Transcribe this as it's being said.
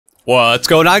What's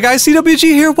going on, guys? CWG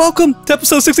here. Welcome to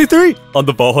episode 63 on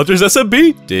the Vault Hunters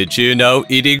SMP. Did you know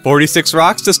eating 46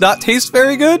 rocks does not taste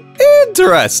very good?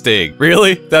 Interesting.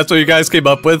 Really? That's what you guys came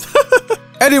up with?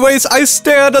 Anyways, I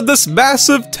stand on this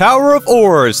massive tower of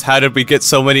ores. How did we get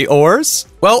so many ores?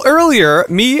 Well, earlier,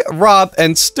 me, Rob,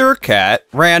 and Styrkat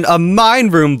ran a mine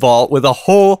room vault with a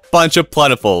whole bunch of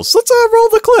plentifuls. Let's roll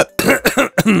the clip.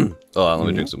 Hold on, let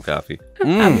me drink some coffee.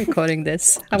 I'm recording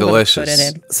this. I'm delicious. Gonna put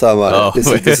it in. So am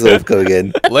I. This is all going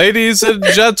in. Ladies and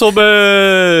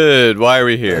gentlemen, why are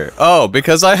we here? Oh,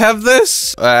 because I have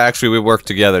this. Actually, we worked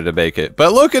together to make it.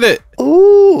 But look at it.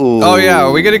 Ooh. Oh yeah,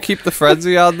 are we gonna keep the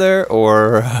frenzy on there,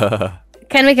 or?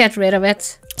 Can we get rid of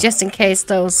it? Just in case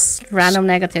those random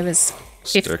negative is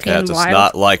 15 Styrkat does wild.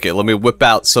 not like it. Let me whip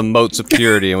out some motes of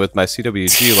purity, and with my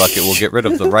CWG luck, it will get rid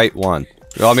of the right one.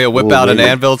 You want me to whip out an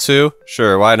anvil too?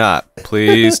 Sure, why not?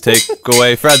 Please take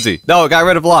away frenzy. No, it got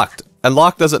rid of locked. And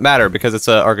locked doesn't matter because it's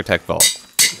an architect vault.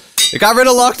 It got rid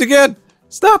of locked again.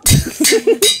 Stop.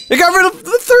 It got rid of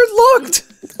the third locked.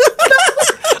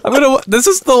 This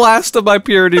is the last of my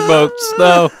purity motes.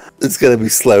 No. It's gonna be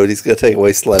slowed. He's gonna take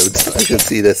away slowed. I can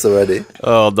see this already.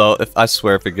 Oh no! I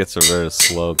swear, if it gets rid of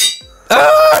slowed.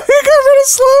 Ah! It got rid of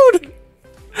slowed.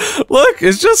 Look,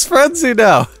 it's just frenzy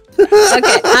now. Okay,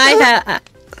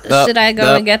 should I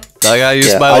go and get? I gotta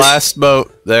use my last mote.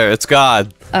 There, it's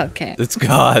gone. Okay. It's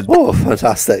gone. Oh,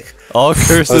 fantastic! All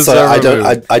curses sorry, are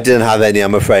removed. I didn't have any.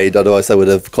 I'm afraid. Otherwise, I would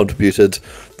have contributed.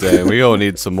 Dang, we gonna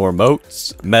need some more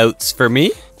motes. Motes for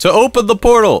me to open the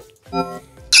portal.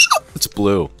 It's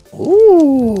blue.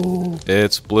 Ooh.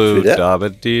 It's blue.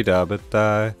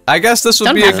 Da-ba-dee-da-ba-die. I guess this would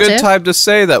Don't be a have good to. time to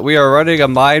say that we are running a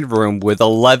mine room with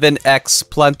 11x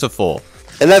plentiful.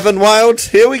 11 wild.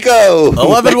 Here we go.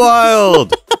 11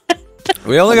 wild.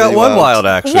 We only got one wild,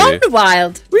 actually. One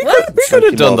wild. We could have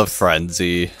Chunky done the mobs.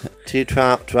 frenzy. Two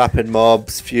trapped, rapid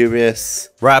mobs, furious.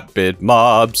 Rapid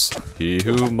mobs. He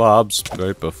who mobs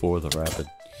right before the rapid.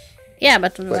 Yeah,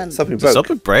 but Wait, something Did broke.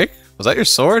 something break? Was that your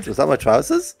sword? Was that my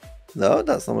trousers? No,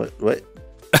 that's not my. Wait.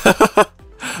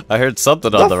 I heard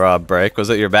something on the Rob break. Was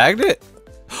it your magnet?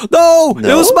 No,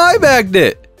 it was my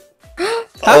magnet.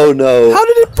 Oh no. How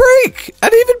did it break? I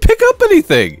didn't even pick up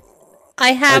anything.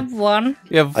 I have one.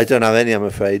 Yeah, I don't have any. I'm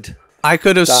afraid. I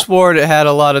could have sworn it had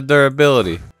a lot of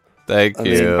durability. Thank I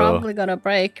mean, you. Probably gonna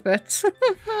break, but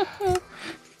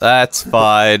That's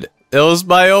fine. It was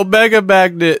my Omega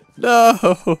magnet.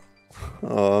 No.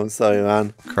 Oh, I'm sorry,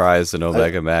 man. Cries an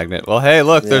Omega magnet. Well, hey,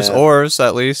 look, there's Yeah. ores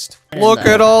at least. Look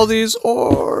at all these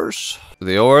ores.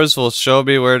 The ores will show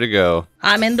me where to go.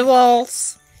 I'm in the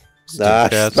walls.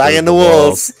 Dash, bang in the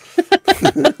walls.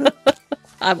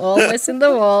 I'm always in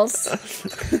the walls.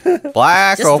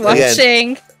 Black Just open.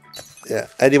 watching. Yeah.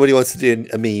 Anybody wants to do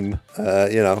a meme?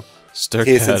 You know. Styrkat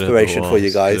Here's in the inspiration for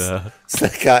you walls, guys. yeah.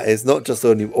 Styrkat is not just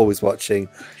only always watching;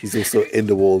 she's also in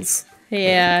the walls.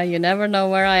 Yeah, you never know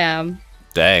where I am.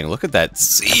 Dang, look at that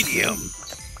Xenium.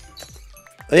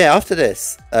 Oh yeah, after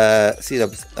this,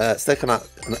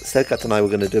 Styrkat and I were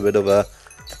going to do a bit of a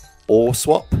ore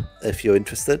swap. If you're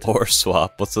interested. Ore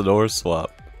swap. What's an ore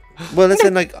swap? Well, as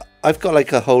in, like, I've got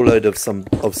like a whole load of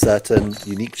certain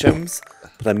unique gems,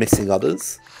 but I'm missing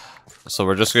others. So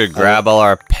we're just gonna grab all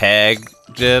our peg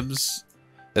gems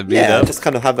and meet Yeah, up? just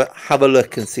kind of have a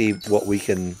look and see what we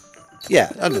can. Yeah,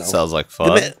 I don't know. Sounds like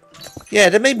fun. Yeah,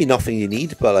 there may be nothing you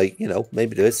need, but like, you know,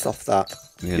 maybe there is stuff that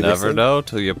You you're never missing. know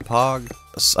till you pog.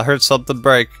 I heard something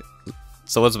break.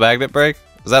 Someone's magnet break?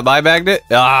 Is that my magnet?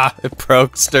 Ah, it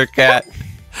broke, Styrkat.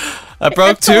 I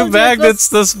broke told you two it magnets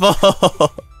this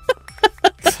fall.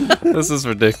 This is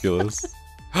ridiculous.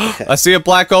 I see a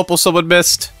black opal someone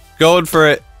missed. Going for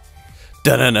it.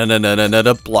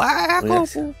 Da-na-na-na-na-na-na, black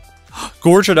Yes. opal.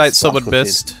 Gorgonite someone Soccer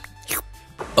missed.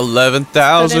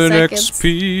 11,000 30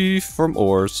 XP from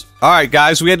ores. Alright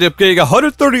guys, we ended up getting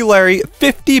 130 Larry,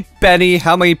 50 Benny,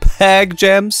 how many Peg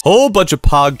gems? Whole bunch of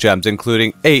Pog gems,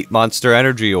 including 8 Monster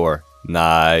Energy ore.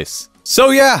 Nice.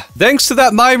 So yeah, thanks to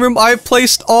that mine room, I've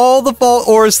placed all the vault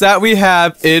ores that we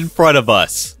have in front of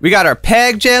us. We got our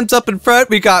Peg gems up in front,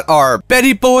 we got our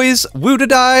Betty Boys,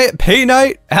 Woodadite,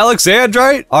 Paynite,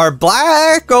 Alexandrite, our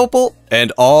Black Opal,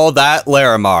 and all that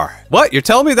Larimar. What, you're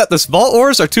telling me that this vault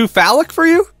ores are too phallic for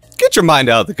you? Get your mind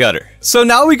out of the gutter. So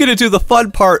now we get to do the fun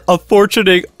part of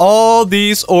fortuning all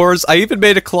these ores. I even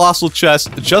made a colossal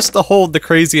chest just to hold the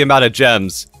crazy amount of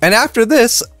gems. And after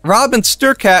this, Rob and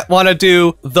Styrkat want to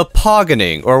do the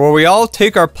poggening, or where we all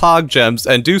take our pog gems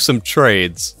and do some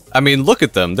trades. I mean, look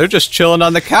at them. They're just chilling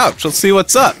on the couch. Let's see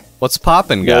what's up. What's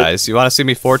poppin', guys? You want to see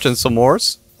me fortune some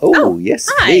ores? Oh, yes,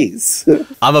 hi. please.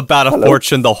 I'm about to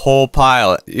fortune the whole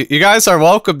pile. You guys are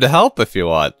welcome to help if you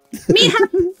want. Me,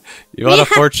 You want a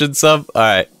fortune sum? All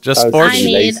right, just I fortune. I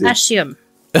need lazy. assume.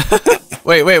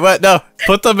 Wait, what? No,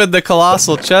 put them in the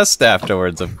colossal chest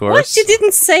afterwards, of course. What? You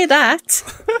didn't say that.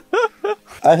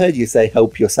 I heard you say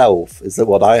help yourself. Is that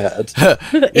what I heard?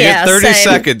 You Yeah, get 30 same.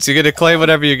 seconds. You get to claim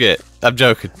whatever you get. I'm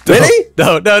joking. Really?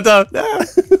 No.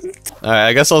 All right,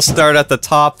 I guess I'll start at the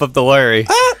top of the Larry.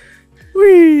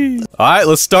 Whee! All right,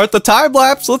 let's start the time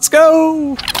lapse. Let's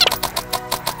go.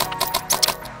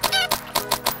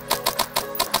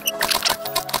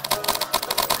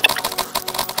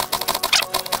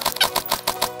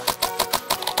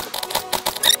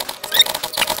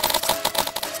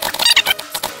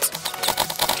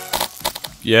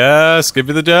 Yes, give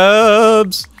me the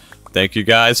gems. Thank you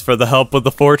guys for the help with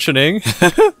the fortuning.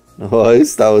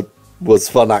 Nice. That was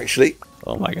fun, actually.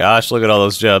 Oh my gosh, look at all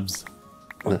those gems.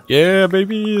 Yeah,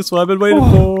 baby, that's what I've been waiting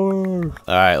for.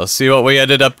 Alright, let's see what we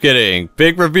ended up getting.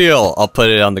 Big reveal. I'll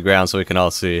put it on the ground so we can all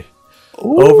see.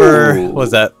 Over, what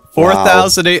was that?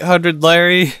 4,800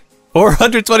 Larry.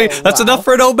 420. That's enough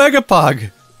for an Omega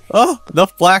Pog. Oh,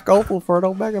 enough black opal for an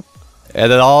Omega. And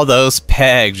then all those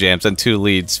peg jams and 2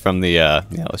 leads from the, yeah,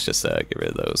 let's just get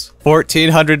rid of those.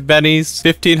 1,400 bennies,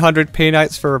 1,500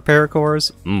 painites for repair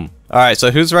cores. Alright,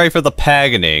 so who's ready for the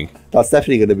paganing? That's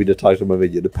definitely going to be the title of my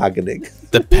video, the paganing.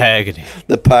 The paganing.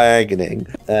 The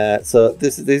paganing. So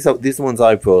these are the ones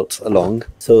I brought along.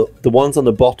 So the ones on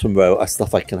the bottom row are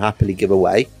stuff I can happily give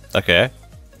away. Okay.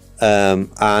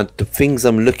 And the things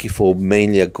I'm looking for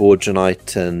mainly are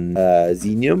Gorgonite and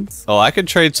Xenium. Oh, I could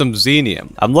trade some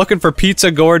Xenium. I'm looking for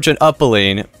Pizza Gorge and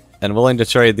Upaline and willing to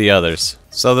trade the others.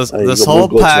 So this whole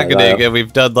paganing, and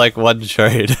we've done like 1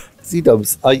 trade.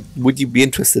 Z-Dubs, would you be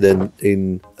interested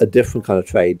in a different kind of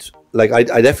trade? Like, I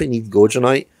definitely need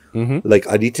Gorgonite. Like,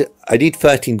 I need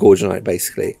 13 Gorgonite,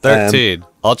 basically. 13.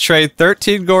 I'll trade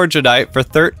 13 Gorgonite for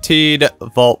 13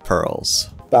 Vault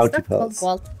Pearls. Bounty Pearls.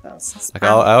 Vault Pearls. Like,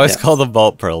 I always call them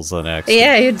Vault Pearls the next.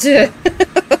 Yeah, you do.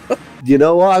 You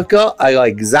know what I've got? I got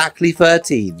exactly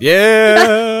 13.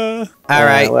 Yeah!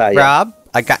 Alright, where are you? Rob,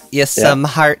 I got you some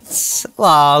hearts.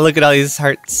 Aw, look at all these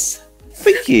hearts.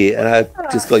 Thank you. And I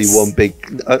just got you one big...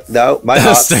 no, my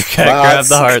hearts. Styrkat, My grab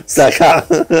the hearts. Styrkat.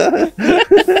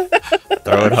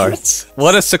 Throwing hearts.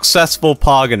 What a successful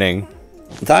poggening.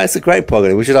 That is a great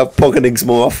poggening. We should have poggenings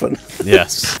more often.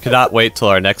 Yes. Cannot wait till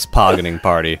our next poggening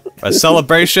party. A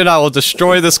celebration, I will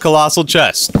destroy this colossal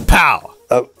chest. Pow!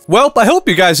 Well, I hope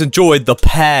you guys enjoyed the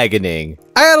paggening.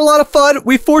 I had a lot of fun.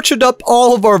 We fortuned up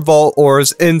all of our vault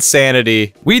ores.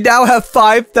 Insanity. We now have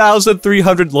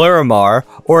 5,300 Larimar,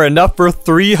 or enough for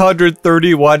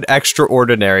 331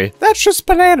 extraordinary. That's just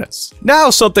bananas. Now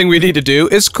something we need to do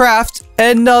is craft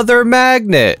another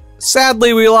magnet.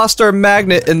 Sadly, we lost our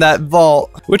magnet in that vault,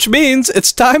 which means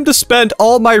it's time to spend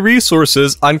all my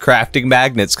resources on crafting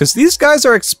magnets, because these guys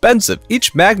are expensive.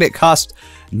 Each magnet costs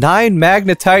 9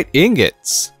 magnetite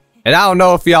ingots. And I don't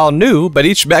know if y'all knew, but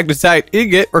each magnetite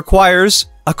ingot requires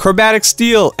a chromatic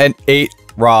steel and 8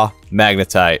 raw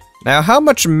magnetite. Now, how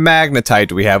much magnetite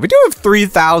do we have? We do have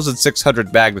 3,600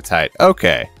 magnetite.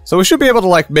 Okay. So we should be able to,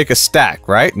 like, make a stack,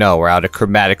 right? No, we're out of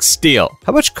chromatic steel.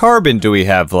 How much carbon do we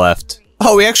have left?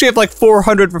 Oh, we actually have like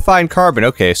 400 refined carbon.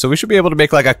 Okay, so we should be able to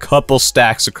make like a couple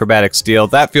stacks of chromatic steel.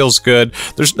 That feels good.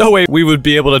 There's no way we would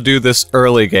be able to do this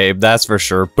early game, that's for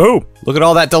sure. Boom! Look at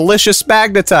all that delicious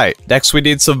magnetite. Next, we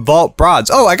need some vault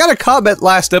bronze. Oh, I got a comment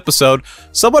last episode.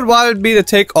 Someone wanted me to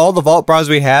take all the vault bronze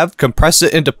we have, compress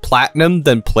it into platinum,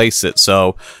 then place it.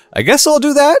 So I guess I'll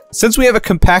do that. Since we have a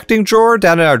compacting drawer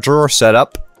down in our drawer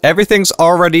setup, everything's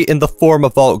already in the form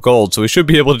of vault gold, so we should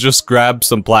be able to just grab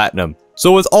some platinum.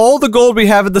 So with all the gold we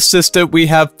have in the system, we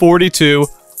have 42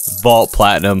 Vault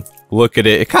Platinum. Look at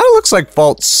it. It kind of looks like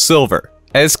Vault Silver.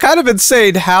 And it's kind of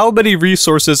insane how many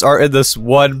resources are in this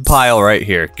one pile right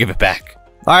here. Give it back.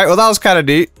 Alright, well that was kind of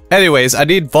neat. Anyways, I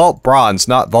need Vault Bronze,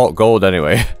 not Vault Gold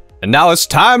anyway. And now it's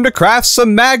time to craft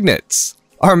some magnets.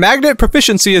 Our magnet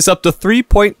proficiency is up to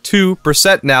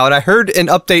 3.2% now, and I heard in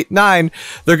Update 9,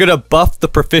 they're gonna buff the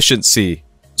proficiency.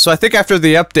 So I think after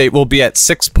the update, we'll be at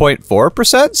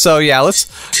 6.4%. So yeah, let's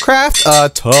craft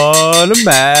a ton of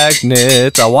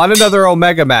magnets. I want another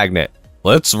Omega magnet.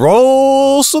 Let's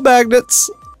roll some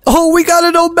magnets. Oh, we got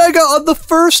an Omega on the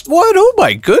first one. Oh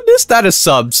my goodness, that is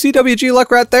some CWG luck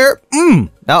right there.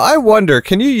 Now I wonder,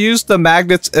 can you use the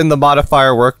magnets in the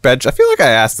modifier workbench? I feel like I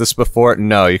asked this before.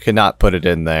 No, you cannot put it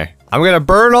in there. I'm gonna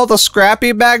burn all the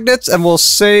scrappy magnets and we'll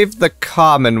save the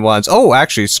common ones. Oh,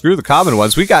 actually, screw the common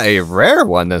ones. We got a rare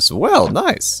one as well.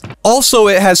 Nice. Also,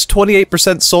 it has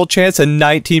 28% soul chance and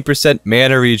 19%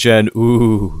 mana regen.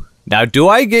 Ooh. Now, do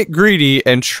I get greedy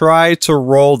and try to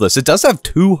roll this? It does have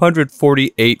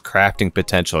 248 crafting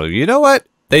potential. You know what?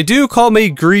 They do call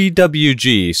me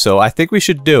GreeWG, so I think we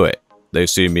should do it. They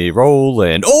see me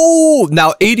rolling. Oh,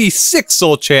 now 86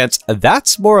 soul chance.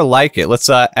 That's more like it. Let's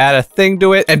add a thing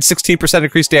to it and 16%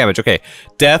 increased damage. Okay,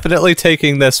 definitely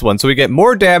taking this one. So we get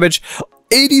more damage,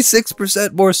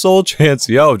 86% more soul chance.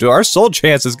 Yo, dude, our soul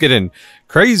chance is getting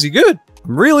crazy good.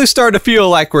 I'm really starting to feel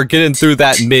like we're getting through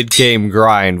that mid-game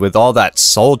grind with all that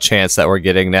soul chance that we're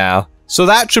getting now. So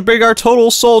that should bring our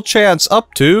total soul chance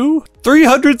up to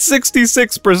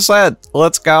 366%.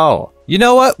 Let's go. You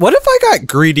know what? What if I got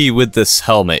greedy with this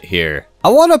helmet here? I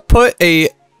want to put a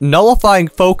nullifying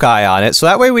foci on it so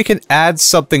that way we can add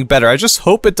something better. I just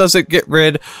hope it doesn't get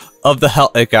rid of the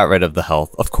health. It got rid of the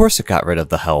health. Of course it got rid of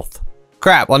the health.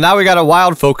 Crap. Well, now we got to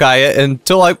wild foci it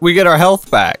until we get our health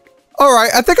back. All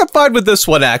right. I think I'm fine with this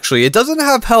one, actually. It doesn't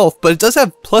have health, but it does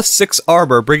have +6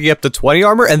 armor, bringing up to 20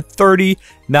 armor and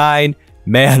 39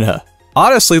 mana.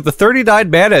 Honestly, the 39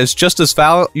 mana is just as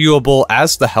valuable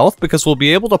as the health because we'll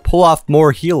be able to pull off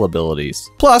more heal abilities.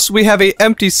 Plus, we have an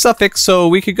empty suffix, so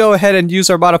we could go ahead and use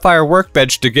our modifier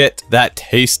workbench to get that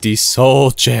tasty soul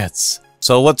chance.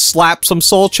 So let's slap some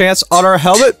soul chance on our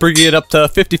helmet, bringing it up to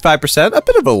 55%, a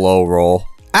bit of a low roll.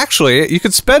 Actually, you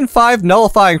could spend 5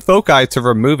 nullifying foci to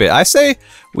remove it. I say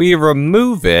we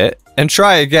remove it and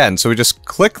try again. So we just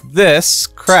click this,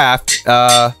 craft,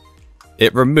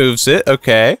 it removes it,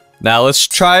 okay. Now let's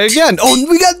try again. Oh,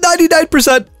 we got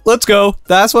 99%. Let's go.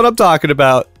 That's what I'm talking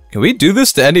about. Can we do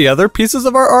this to any other pieces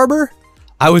of our armor?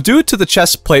 I would do it to the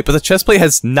chest plate, but the chest plate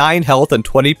has 9 health and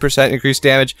 20% increased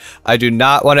damage. I do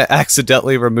not want to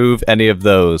accidentally remove any of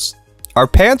those. Our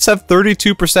pants have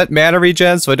 32% mana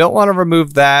regen, so I don't want to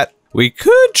remove that. We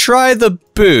could try the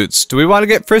boots. Do we want to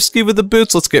get frisky with the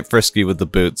boots? Let's get frisky with the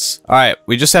boots. All right,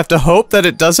 we just have to hope that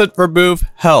it doesn't remove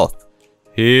health.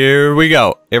 Here we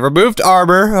go. It removed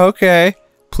armor. Okay.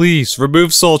 Please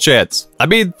remove soul chance. I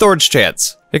mean thorns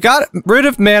chance. It got rid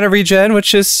of mana regen,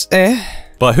 which is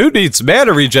But who needs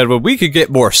mana regen when we could get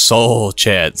more soul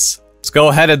chance? Let's go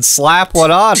ahead and slap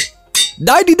one on.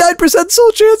 99%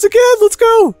 soul chance again. Let's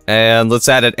go. And let's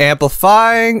add an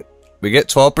amplifying. We get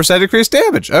 12% increased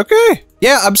damage. Okay.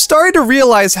 Yeah, I'm starting to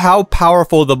realize how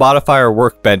powerful the modifier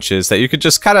workbench is, that you could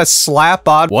just kind of slap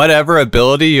on whatever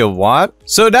ability you want.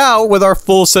 So now, with our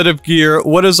full set of gear,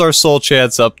 what is our soul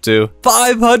chance up to?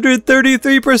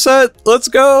 533%. Let's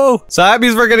go. So that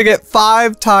means we're going to get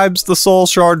 5 times the soul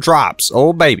shard drops.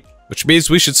 Oh, baby. Which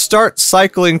means we should start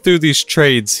cycling through these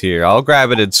trades here. I'll grab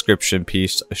an inscription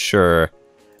piece. Sure.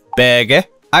 Beg.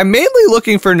 I'm mainly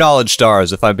looking for knowledge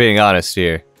stars, if I'm being honest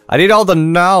here. I need all the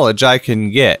knowledge I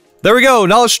can get. There we go,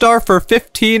 knowledge star for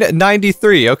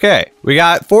 1593. Okay, we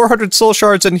got 400 soul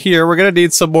shards in here. We're gonna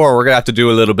need some more. We're gonna have to do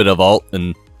a little bit of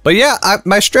vaulting. But yeah,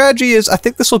 my strategy is I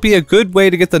think this will be a good way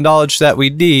to get the knowledge that we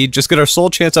need. Just get our soul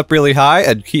chance up really high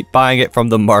and keep buying it from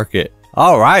the market.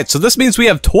 All right, so this means we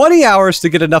have 20 hours to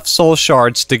get enough soul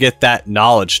shards to get that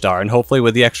knowledge star. And hopefully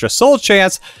with the extra soul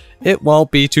chance, it won't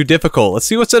be too difficult. Let's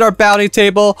see what's in our bounty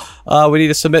table. We need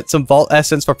to submit some vault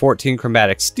essence for 14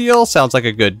 chromatic steel. Sounds like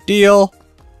a good deal.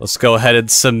 Let's go ahead and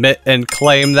submit and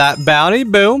claim that bounty.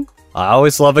 Boom. I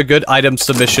always love a good item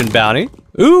submission bounty.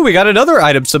 Ooh, we got another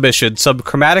item submission. Some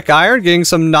chromatic iron, getting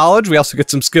some knowledge. We also get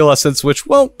some skill essence, which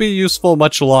won't be useful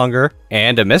much longer.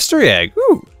 And a mystery egg.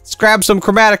 Ooh, let's grab some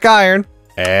chromatic iron.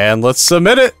 And let's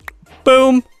submit it.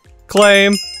 Boom.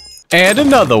 Claim. And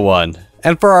another one.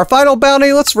 And for our final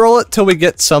bounty, let's roll it till we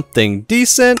get something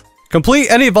decent.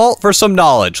 Complete any vault for some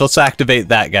knowledge. Let's activate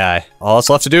that guy. All that's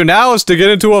left to do now is to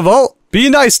get into a vault. Be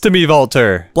nice to me,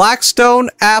 Vaulter. Blackstone,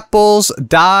 apples,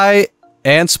 dye,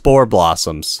 and spore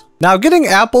blossoms. Now, getting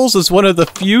apples is one of the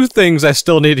few things I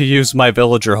still need to use my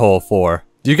villager hole for.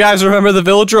 Do you guys remember the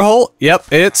villager hole? Yep,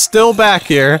 it's still back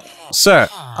here. Sir,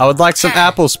 I would like some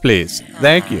apples, please.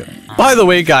 Thank you. By the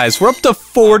way, guys, we're up to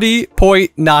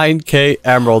 40.9k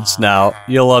emeralds now.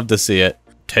 You'll love to see it.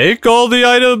 Take all the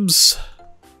items.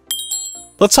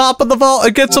 Let's hop in the vault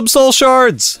and get some soul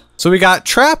shards. So we got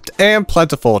trapped and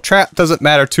plentiful. Trapped doesn't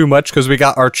matter too much because we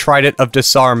got our trident of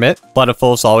disarmament.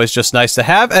 Plentiful is always just nice to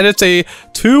have. And it's a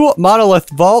 2 monolith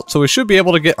vault, so we should be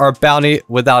able to get our bounty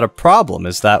without a problem.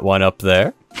 Is that one up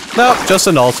there? Nope, just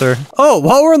an altar. Oh,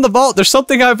 while we're in the vault, there's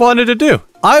something I've wanted to do.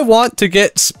 I want to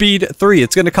get speed 3.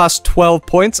 It's going to cost 12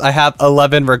 points. I have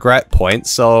 11 regret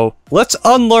points. So let's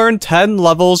unlearn 10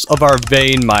 levels of our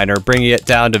vein miner, bringing it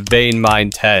down to vein mine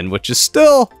 10, which is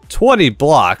still 20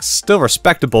 blocks, still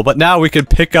respectable. But now we can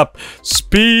pick up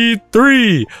speed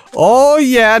 3. Oh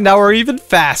yeah, now we're even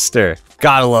faster.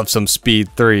 Gotta love some speed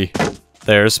 3.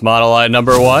 There's model line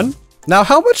number 1. Now,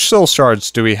 how much soul shards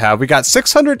do we have? We got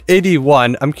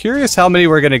 681. I'm curious how many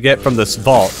we're going to get from this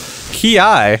vault. Ki.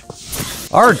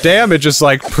 Our damage is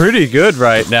like pretty good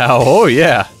right now. Oh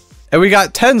yeah. And we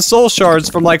got 10 soul shards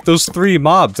from like those 3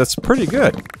 mobs. That's pretty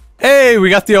good. Hey, we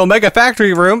got the Omega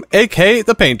Factory room, aka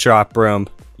the paint drop room.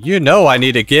 You know I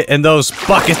need to get in those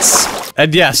buckets.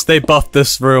 And yes, they buffed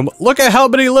this room. Look at how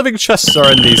many living chests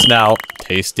are in these now.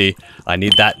 Tasty. I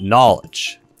need that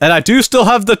knowledge. And I do still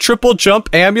have the triple jump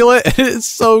amulet. It's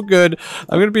so good.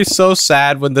 I'm gonna be so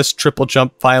sad when this triple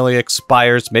jump finally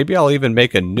expires. Maybe I'll even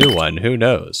make a new one. Who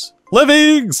knows?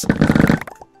 Livings!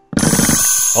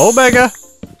 Omega!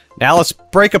 Now let's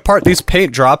break apart these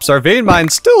paint drops. Our vein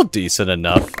mine's still decent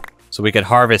enough, so we can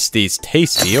harvest these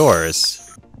tasty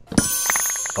ores.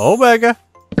 Omega!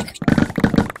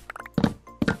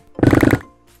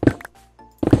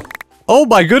 Oh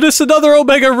my goodness, another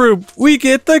Omega room! We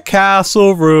get the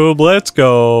castle room, let's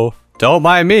go. Don't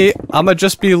mind me, I'ma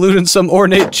just be looting some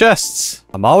ornate chests.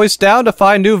 I'm always down to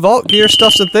find new vault gear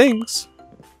stuffs and things.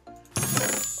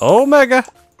 Omega.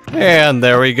 And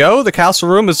there we go, the castle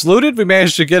room is looted. We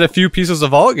managed to get a few pieces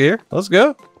of vault gear. Let's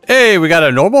go. Hey, we got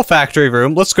a normal factory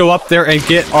room. Let's go up there and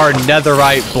get our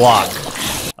netherite block.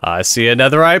 I see a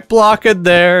netherite block in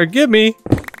there, gimme.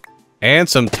 And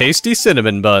some tasty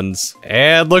cinnamon buns.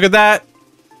 And look at that.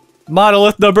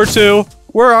 Monolith number 2.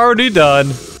 We're already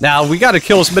done. Now, we gotta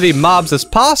kill as many mobs as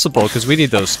possible because we need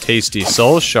those tasty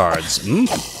soul shards.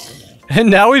 And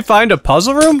now we find a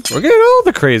puzzle room? We're getting all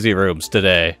the crazy rooms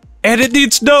today. And it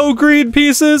needs no green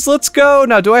pieces. Let's go.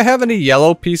 Now, do I have any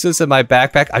yellow pieces in my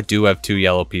backpack? I do have 2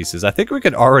 yellow pieces. I think we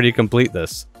could already complete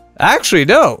this. Actually,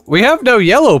 no. We have no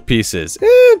yellow pieces.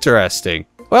 Interesting.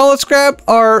 Well, let's grab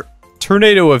our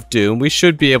Tornado of Doom. We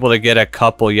should be able to get a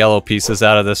couple yellow pieces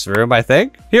out of this room, I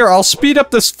think. Here, I'll speed up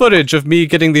this footage of me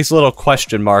getting these little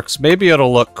question marks. Maybe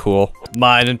it'll look cool.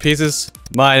 Mine in pieces.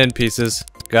 Mine in pieces.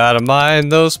 Gotta mine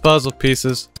those puzzle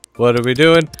pieces. What are we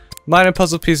doing? Mining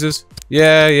puzzle pieces.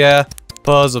 Yeah.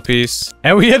 Puzzle piece.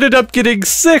 And we ended up getting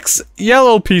 6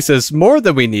 yellow pieces, more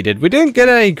than we needed. We didn't get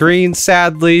any green,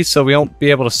 sadly, so we won't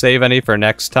be able to save any for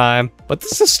next time. But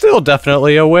this is still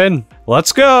definitely a win.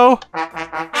 Let's go.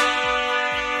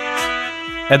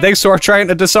 And thanks to our trying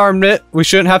to disarm it, we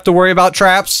shouldn't have to worry about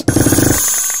traps.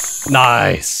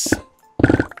 Nice.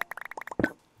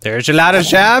 There's a lot of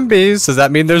zombies. Does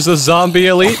that mean there's a zombie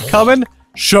elite coming?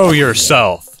 Show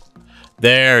yourself.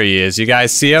 There he is. You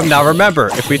guys see him? Now remember,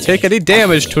 if we take any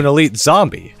damage to an elite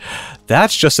zombie,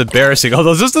 that's just embarrassing.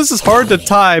 Although this is hard to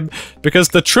time because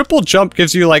the triple jump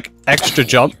gives you like extra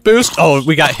jump boost. Oh,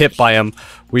 we got hit by him.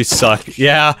 We suck.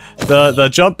 Yeah, the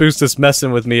jump boost is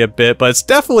messing with me a bit, but it's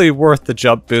definitely worth the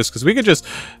jump boost because we can just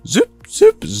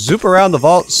zoop around the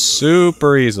vault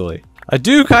super easily. I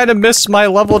do kind of miss my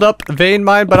leveled up vein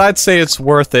mine, but I'd say it's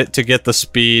worth it to get the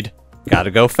speed.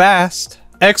 Gotta go fast.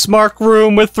 X mark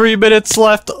room with 3 minutes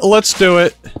left. Let's do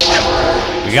it.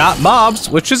 We got mobs,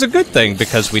 which is a good thing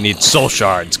because we need soul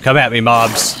shards. Come at me,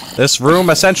 mobs. This room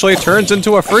essentially turns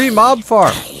into a free mob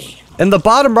farm. In the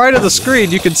bottom right of the screen,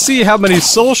 you can see how many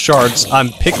soul shards I'm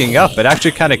picking up. It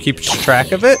actually kind of keeps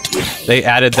track of it. They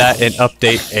added that in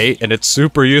update 8, and it's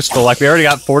super useful. Like, we already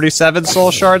got 47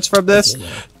 soul shards from this.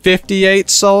 58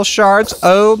 soul shards.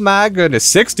 Oh my goodness.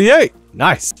 68.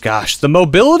 Nice. Gosh, the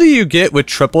mobility you get with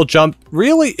triple jump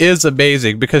really is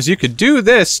amazing because you could do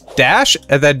this, dash,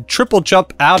 and then triple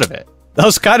jump out of it. That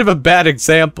was kind of a bad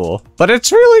example, but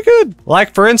it's really good.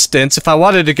 Like, for instance, if I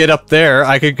wanted to get up there,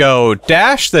 I could go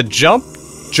dash, then jump.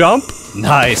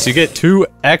 Nice. You get 2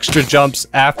 extra jumps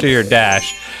after your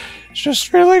dash. It's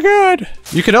just really good.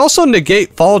 You can also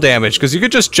negate fall damage because you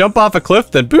could just jump off a cliff,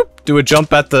 then boop, do a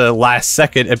jump at the last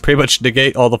second and pretty much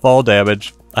negate all the fall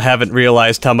damage. I haven't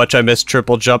realized how much I missed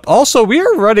triple jump. Also, we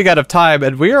are running out of time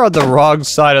and we are on the wrong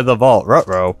side of the vault.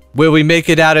 Ruh-roh. Will we make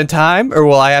it out in time or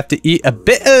will I have to eat a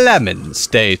bit of lemon?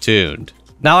 Stay tuned.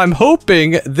 Now, I'm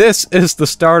hoping this is the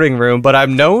starting room, but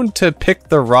I'm known to pick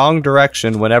the wrong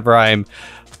direction whenever I'm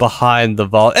behind the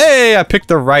vault. Hey, I picked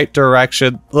the right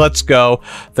direction. Let's go.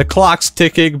 The clock's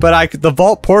ticking, but the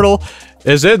vault portal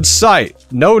is in sight.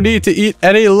 No need to eat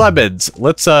any lemons.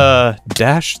 Let's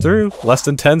dash through. Less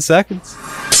than 10 seconds.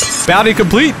 Bounty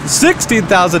complete.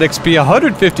 16,000 XP,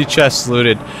 150 chests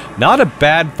looted. Not a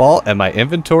bad vault, and my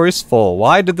inventory's full.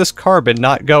 Why did this carbon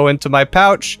not go into my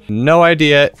pouch? No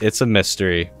idea. It's a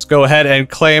mystery. Let's go ahead and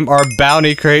claim our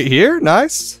bounty crate here.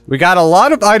 Nice. We got a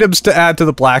lot of items to add to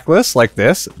the blacklist, like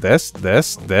this,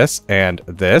 and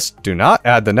this. Do not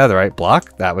add the netherite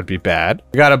block. That would be bad.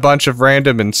 We got a bunch of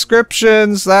random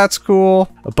inscriptions. That's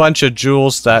cool. A bunch of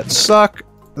jewels that suck.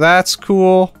 That's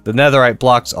cool. The netherite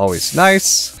block's always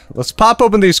nice. Let's pop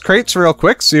open these crates real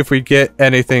quick, see if we get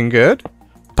anything good.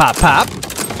 Pop, pop.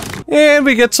 And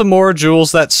we get some more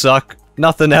jewels that suck.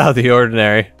 Nothing out of the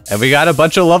ordinary. And we got a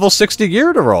bunch of level 60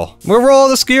 gear to roll. We'll roll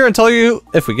this gear and tell you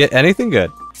if we get anything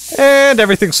good. And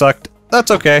everything sucked. That's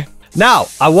okay. Now,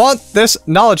 I want this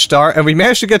knowledge star, and we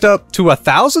managed to get up to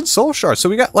 1,000 soul shards, so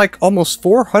we got like almost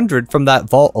 400 from that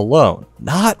vault alone.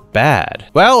 Not bad.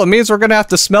 Well, it means we're gonna have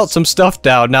to smelt some stuff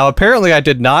down. Now, apparently I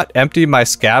did not empty my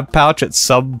scab pouch at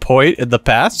some point in the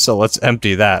past, so let's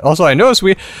empty that. Also, I noticed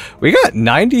we got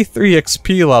 93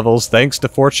 XP levels thanks to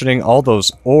fortuning all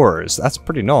those ores. That's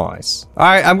pretty nice. All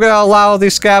right, I'm gonna allow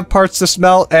these scab parts to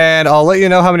smelt, and I'll let you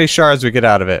know how many shards we get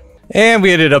out of it. And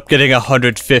we ended up getting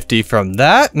 150 from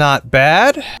that. Not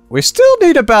bad. We still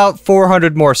need about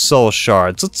 400 more soul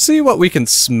shards. Let's see what we can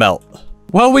smelt.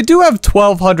 Well, we do have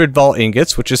 1,200 vault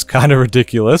ingots, which is kind of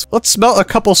ridiculous. Let's smelt a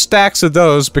couple stacks of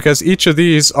those because each of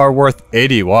these are worth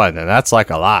 81, and that's like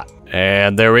a lot.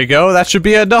 And there we go. That should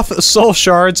be enough soul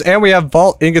shards, and we have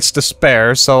vault ingots to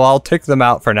spare, so I'll take them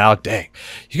out for now. Dang,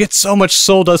 you get so much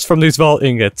soul dust from these vault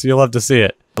ingots. You'll love to see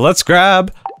it. Let's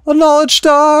grab a knowledge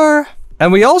star.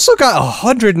 And we also got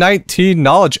 119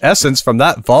 knowledge essence from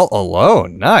that vault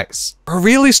alone. Nice. We're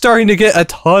really starting to get a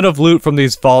ton of loot from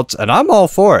these vaults, and I'm all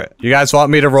for it. You guys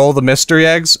want me to roll the mystery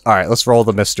eggs? All right, let's roll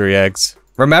the mystery eggs.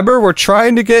 Remember, we're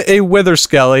trying to get a wither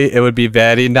skelly. It would be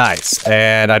very nice.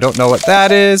 And I don't know what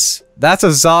that is. That's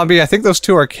a zombie. I think those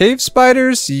two are cave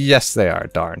spiders. Yes, they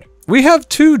are. Darn. We have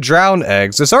 2 drown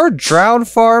eggs. Is our drown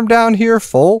farm down here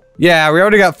full? Yeah, we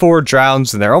already got 4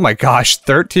 drowns in there. Oh my gosh,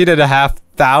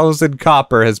 13,500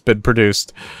 copper has been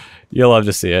produced. You'll love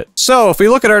to see it. So if we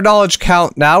look at our knowledge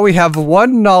count now, we have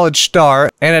 1 knowledge star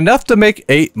and enough to make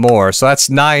 8 more. So that's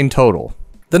 9 total.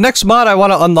 The next mod I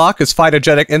want to unlock is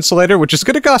Phytogenic Insulator, which is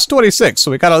going to cost 26.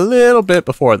 So we got a little bit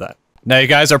before that. Now you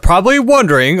guys are probably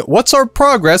wondering, what's our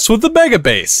progress with the mega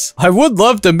base? I would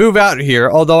love to move out here,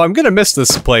 although I'm gonna miss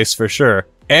this place for sure.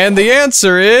 And the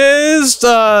answer is,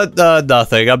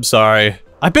 nothing, I'm sorry.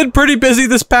 I've been pretty busy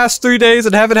this past 3 days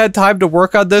and haven't had time to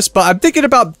work on this, but I'm thinking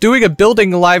about doing a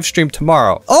building live stream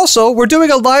tomorrow. Also, we're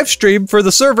doing a live stream for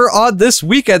the server on this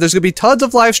weekend. There's gonna be tons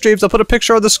of live streams. I'll put a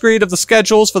picture on the screen of the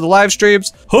schedules for the live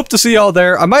streams. Hope to see y'all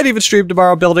there. I might even stream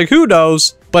tomorrow building, who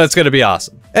knows? But it's gonna be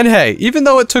awesome. And hey, even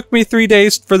though it took me 3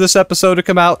 days for this episode to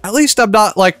come out, at least I'm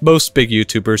not like most big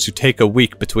YouTubers who take a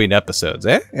week between episodes,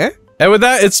 eh? And with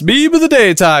that, it's meme of the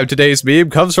day time. Today's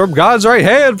meme comes from God's right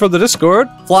hand from the Discord.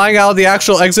 Flying out of the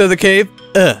actual exit of the cave.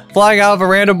 Flying out of a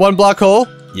random 1-block hole.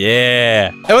 Yeah.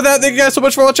 And with that, thank you guys so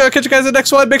much for watching. I'll catch you guys in the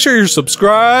next one. Make sure you're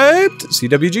subscribed.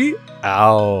 CWG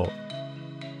out.